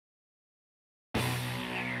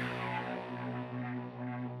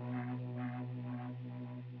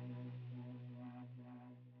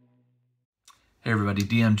Hey everybody,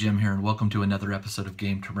 DM Jim here, and welcome to another episode of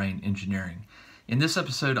Game Terrain Engineering. In this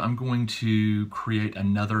episode, I'm going to create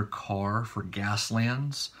another car for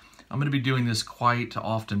Gaslands. I'm going to be doing this quite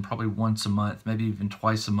often, probably once a month, maybe even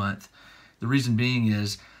twice a month. The reason being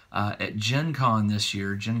is at Gen Con this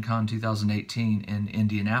year, Gen Con 2018 in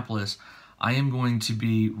Indianapolis, I am going to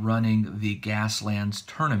be running the Gaslands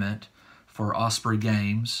tournament for Osprey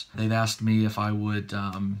Games. They've asked me if I would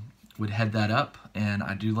head that up, and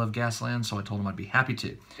I do love Gaslands, so I told them I'd be happy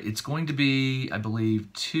to. It's going to be, I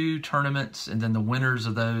believe, 2 tournaments, and then the winners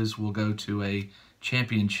of those will go to a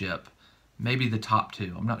championship, maybe the top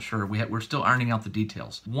 2. I'm not sure. We're still ironing out the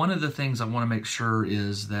details. One of the things I want to make sure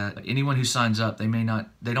is that anyone who signs up, they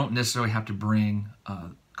don't necessarily have to bring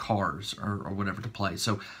cars or whatever to play.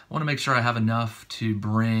 So I want to make sure I have enough to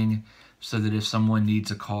bring so that if someone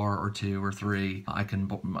needs a car or 2 or 3, I can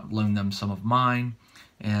loan them some of mine.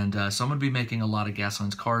 And so I'm going to be making a lot of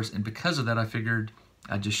Gaslands cars, and because of that I figured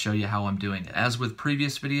I'd just show you how I'm doing it. As with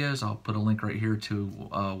previous videos, I'll put a link right here to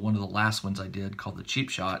one of the last ones I did called the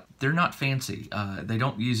Cheap Shot. They're not fancy. They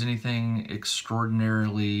don't use anything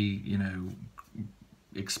extraordinarily,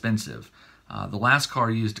 expensive. The last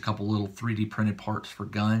car used a couple little 3D printed parts for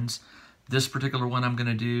guns. This particular one I'm going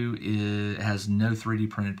to do has no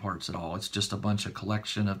 3D printed parts at all. It's just a bunch of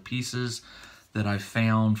collection of pieces that I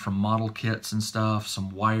found from model kits and stuff,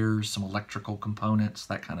 some wires, some electrical components,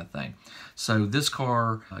 that kind of thing. So this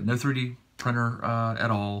car, no 3D printer at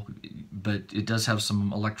all, but it does have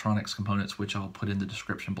some electronics components, which I'll put in the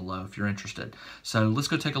description below if you're interested. So let's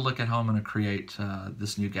go take a look at how I'm going to create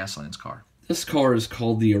this new Gaslands car. This car is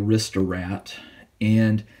called the Aristo Rat,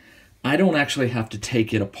 and I don't actually have to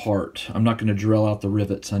take it apart. I'm not going to drill out the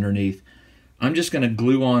rivets underneath. I'm just going to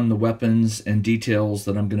glue on the weapons and details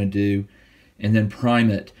that I'm going to do, and then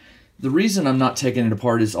prime it. The reason I'm not taking it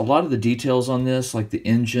apart is a lot of the details on this, like the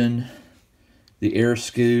engine, the air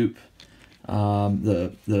scoop,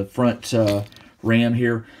 the front ram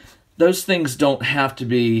here, those things don't have to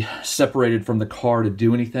be separated from the car to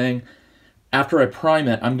do anything. After I prime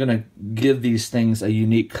it, I'm going to give these things a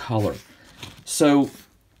unique color. So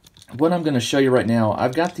what I'm going to show you right now,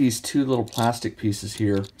 I've got these 2 little plastic pieces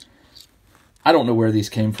here. I don't know where these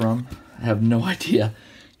came from. I have no idea.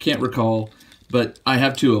 Can't recall. But I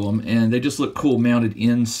have 2 of them, and they just look cool mounted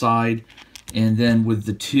inside, and then with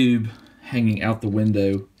the tube hanging out the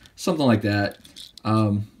window, something like that.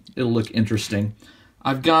 It'll look interesting.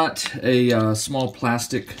 I've got a small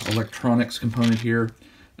plastic electronics component here.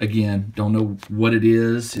 Again, don't know what it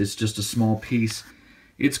is. It's just a small piece.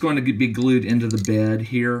 It's going to be glued into the bed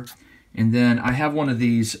here. And then I have one of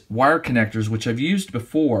these wire connectors, which I've used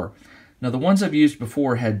before. Now, the ones I've used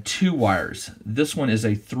before had 2 wires. This one is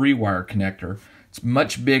a 3-wire connector. It's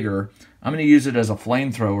much bigger. I'm going to use it as a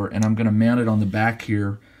flamethrower, and I'm going to mount it on the back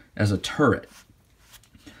here as a turret.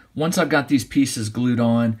 Once I've got these pieces glued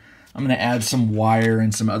on, I'm going to add some wire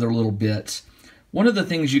and some other little bits. One of the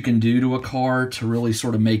things you can do to a car to really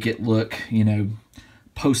sort of make it look,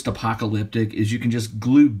 post-apocalyptic is you can just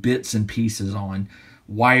glue bits and pieces on.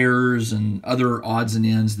 Wires and other odds and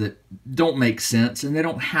ends that don't make sense, and they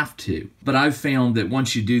don't have to. But I've found that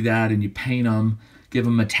once you do that and you paint them, give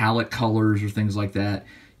them metallic colors or things like that,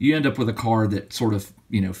 you end up with a car that sort of,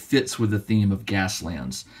 fits with the theme of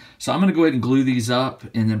Gaslands. So I'm going to go ahead and glue these up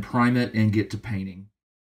and then prime it and get to painting.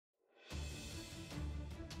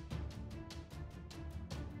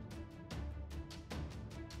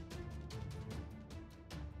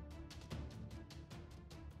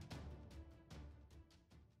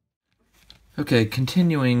 Okay,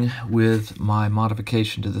 continuing with my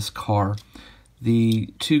modification to this car,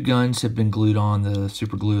 the 2 guns have been glued on, the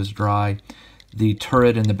super glue is dry, the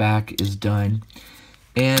turret in the back is done,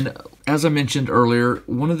 and as I mentioned earlier,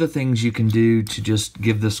 one of the things you can do to just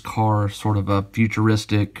give this car sort of a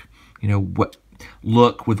futuristic,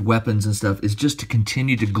 look with weapons and stuff is just to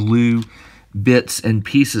continue to glue bits and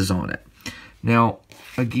pieces on it. Now,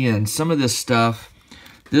 again, some of this stuff,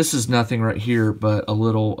 this is nothing right here but a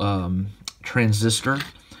little transistor,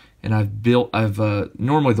 and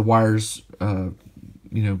normally the wires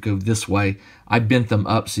go this way. I bent them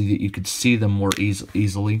up so that you could see them more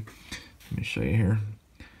easily. Let me show you here.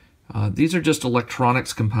 These are just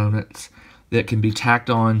electronics components that can be tacked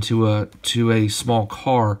on to a small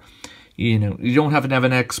car. You don't have to have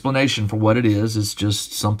an explanation for what it is. It's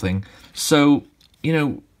just something. So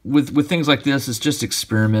with things like this, it's just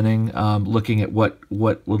experimenting, looking at what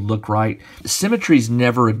would look right. Symmetry is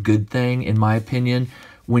never a good thing, in my opinion,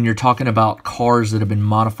 when you're talking about cars that have been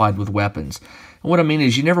modified with weapons. And what I mean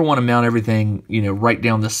is you never want to mount everything, right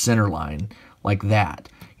down the center line like that.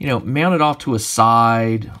 Mount it off to a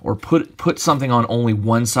side or put something on only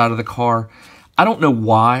one side of the car. I don't know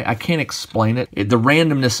why. I can't explain it. The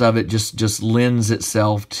randomness of it just lends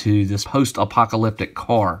itself to this post-apocalyptic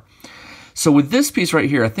car. So with this piece right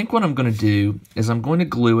here, I think what I'm going to do is I'm going to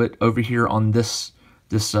glue it over here on this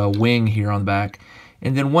wing here on the back.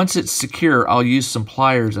 And then once it's secure, I'll use some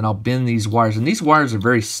pliers and I'll bend these wires. And these wires are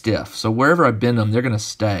very stiff, so wherever I bend them, they're going to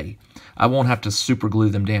stay. I won't have to super glue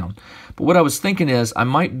them down. But what I was thinking is I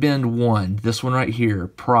might bend this one right here,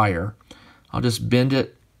 prior. I'll just bend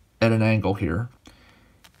it at an angle here.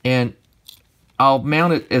 And I'll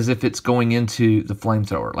mount it as if it's going into the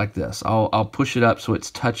flamethrower, like this. I'll push it up so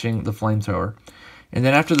it's touching the flamethrower. And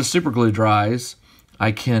then after the super glue dries,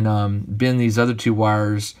 I can bend these other two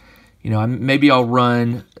wires. You know, maybe I'll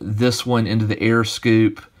run this one into the air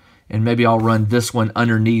scoop, and maybe I'll run this one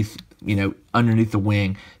underneath, you know, underneath the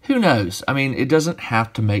wing. Who knows? I mean, it doesn't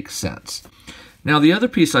have to make sense. Now, the other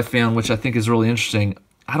piece I found, which I think is really interesting,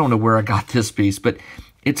 I don't know where I got this piece, but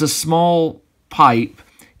it's a small pipe,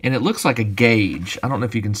 and it looks like a gauge. I don't know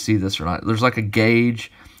if you can see this or not. There's like a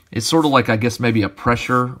gauge. It's sort of like, I guess, maybe a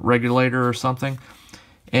pressure regulator or something.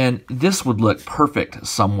 And this would look perfect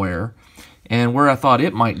somewhere. And where I thought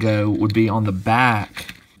it might go would be on the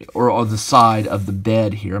back or on the side of the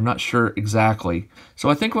bed here. I'm not sure exactly. So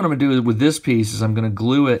I think what I'm going to do with this piece is I'm going to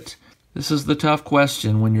glue it. This is the tough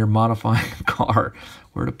question when you're modifying a car,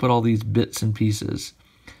 where to put all these bits and pieces.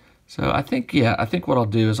 So I think, yeah, I think what I'll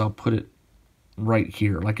do is I'll put it right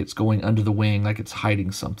here, like it's going under the wing, like it's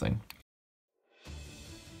hiding something.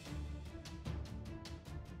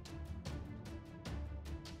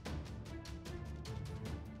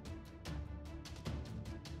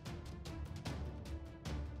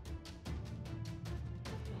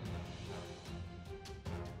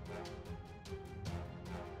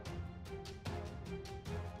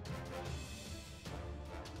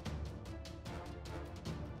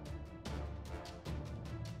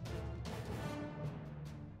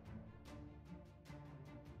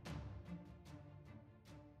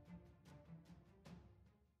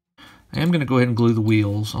 I am going to go ahead and glue the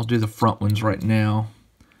wheels. I'll do the front ones right now.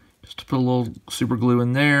 Just to put a little super glue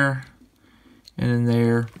in there and in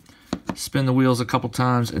there. Spin the wheels a couple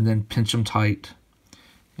times and then pinch them tight.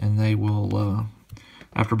 And they will,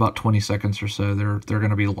 after about 20 seconds or so, they're going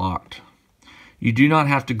to be locked. You do not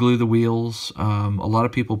have to glue the wheels. A lot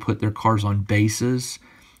of people put their cars on bases.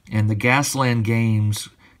 And the Gasland Games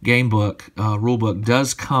game book, rule book,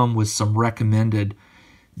 does come with some recommended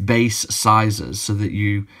base sizes so that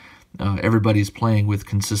you... everybody's playing with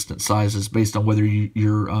consistent sizes based on whether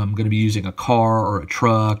you're going to be using a car or a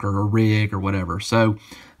truck or a rig or whatever. So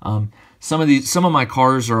some of my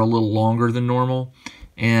cars are a little longer than normal,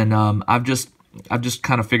 and I've just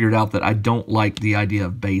kind of figured out that I don't like the idea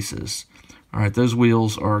of bases. All right, those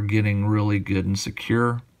wheels are getting really good and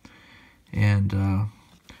secure, and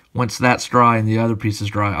once that's dry and the other piece is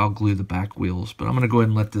dry, I'll glue the back wheels. But I'm going to go ahead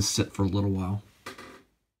and let this sit for a little while.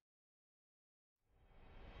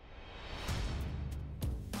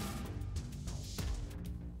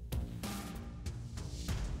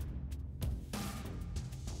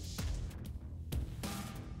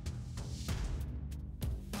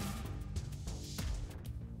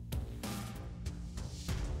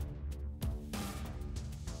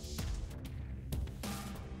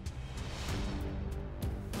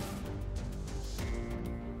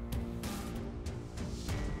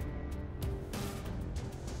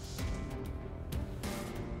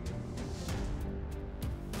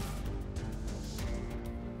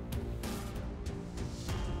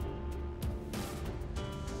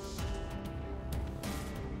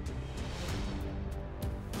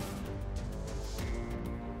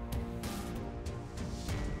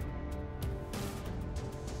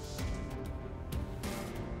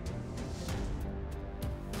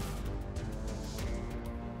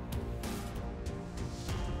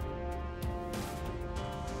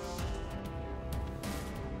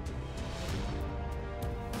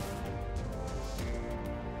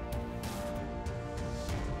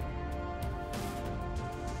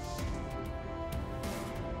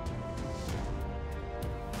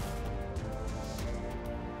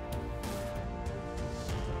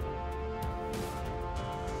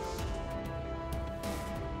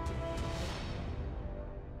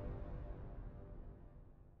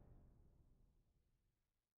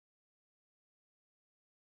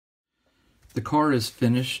 The car is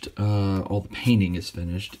finished, all the painting is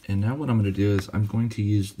finished, and now what I'm going to do is I'm going to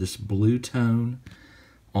use this blue tone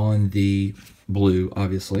on the blue,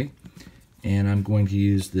 obviously, and I'm going to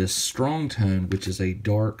use this strong tone, which is a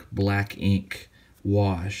dark black ink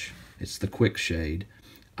wash. It's the quick shade.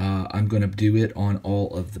 I'm going to do it on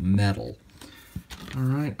all of the metal. All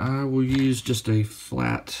right, I will use just a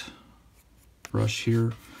flat brush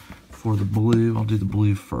here for the blue. I'll do the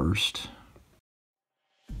blue first.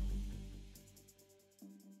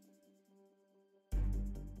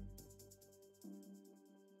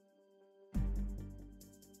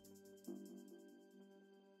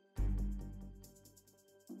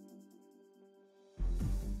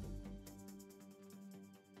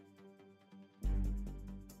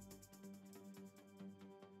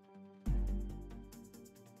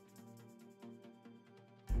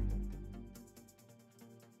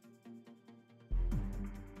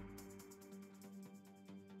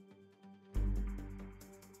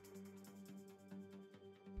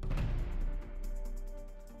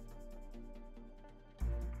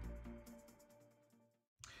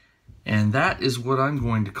 And that is what I'm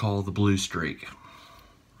going to call the blue streak,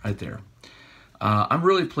 right there. I'm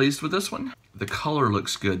really pleased with this one. The color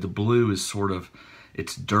looks good. The blue is sort of,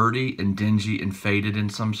 it's dirty and dingy and faded in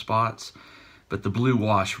some spots, but the blue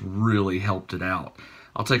wash really helped it out.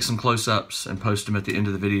 I'll take some close-ups and post them at the end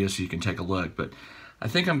of the video so you can take a look, but I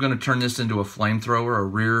think I'm going to turn this into a flamethrower, a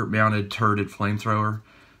rear-mounted turreted flamethrower.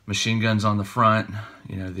 Machine guns on the front,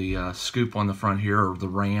 you know, the scoop on the front here, or the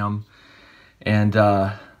ram, and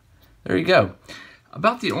there you go.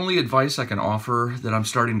 About the only advice I can offer that I'm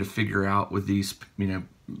starting to figure out with these, you know,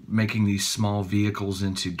 making these small vehicles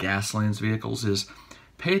into Gaslands vehicles is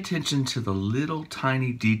pay attention to the little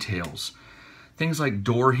tiny details. Things like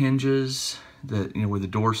door hinges, that, you know, where the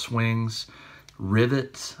door swings,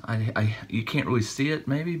 rivets. You can't really see it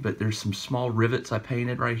maybe, but there's some small rivets I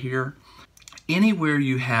painted right here. Anywhere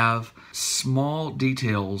you have small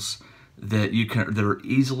details that are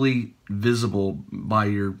easily visible by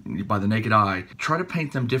the naked eye, try to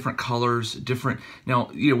paint them different colors, different.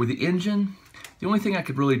 Now, you know, with the engine, the only thing I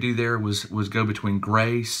could really do there was go between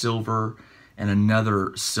gray, silver, and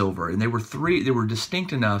another silver, and they were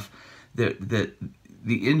distinct enough that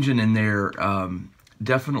the engine in there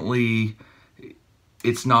definitely,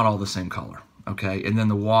 it's not all the same color. Okay, and then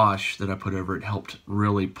the wash that I put over it helped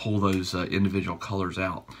really pull those individual colors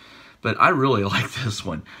out. But I really like this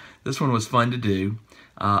one. This one was fun to do.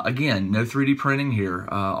 Again, no 3D printing here.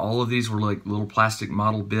 All of these were like little plastic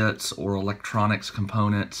model bits or electronics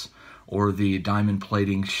components or the diamond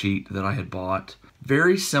plating sheet that I had bought.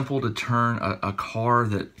 Very simple to turn a car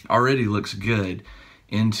that already looks good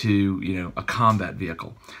into, you know, a combat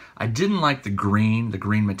vehicle. I didn't like the green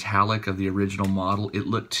metallic of the original model. It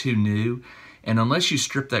looked too new. And unless you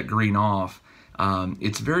strip that green off,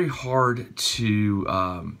 it's very hard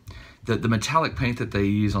to, the metallic paint that they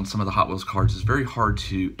use on some of the Hot Wheels cars is very hard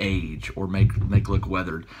to age or make look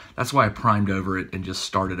weathered. That's why I primed over it and just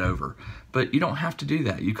started over. But you don't have to do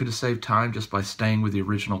that. You could have saved time just by staying with the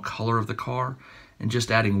original color of the car and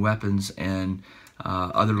just adding weapons and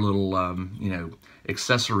other little, you know,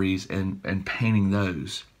 accessories and painting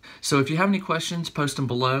those. So if you have any questions, post them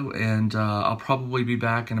below, and I'll probably be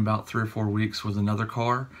back in about 3 or 4 weeks with another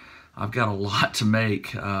car. I've got a lot to make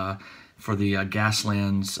for the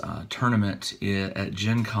Gaslands tournament at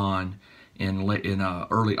Gen Con in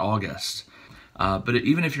early August. But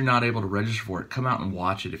even if you're not able to register for it, come out and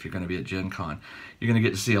watch it if you're going to be at Gen Con. You're going to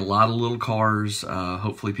get to see a lot of little cars.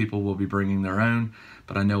 Hopefully people will be bringing their own,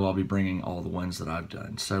 but I know I'll be bringing all the ones that I've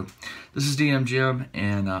done. So this is DM Jim,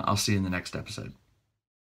 and I'll see you in the next episode.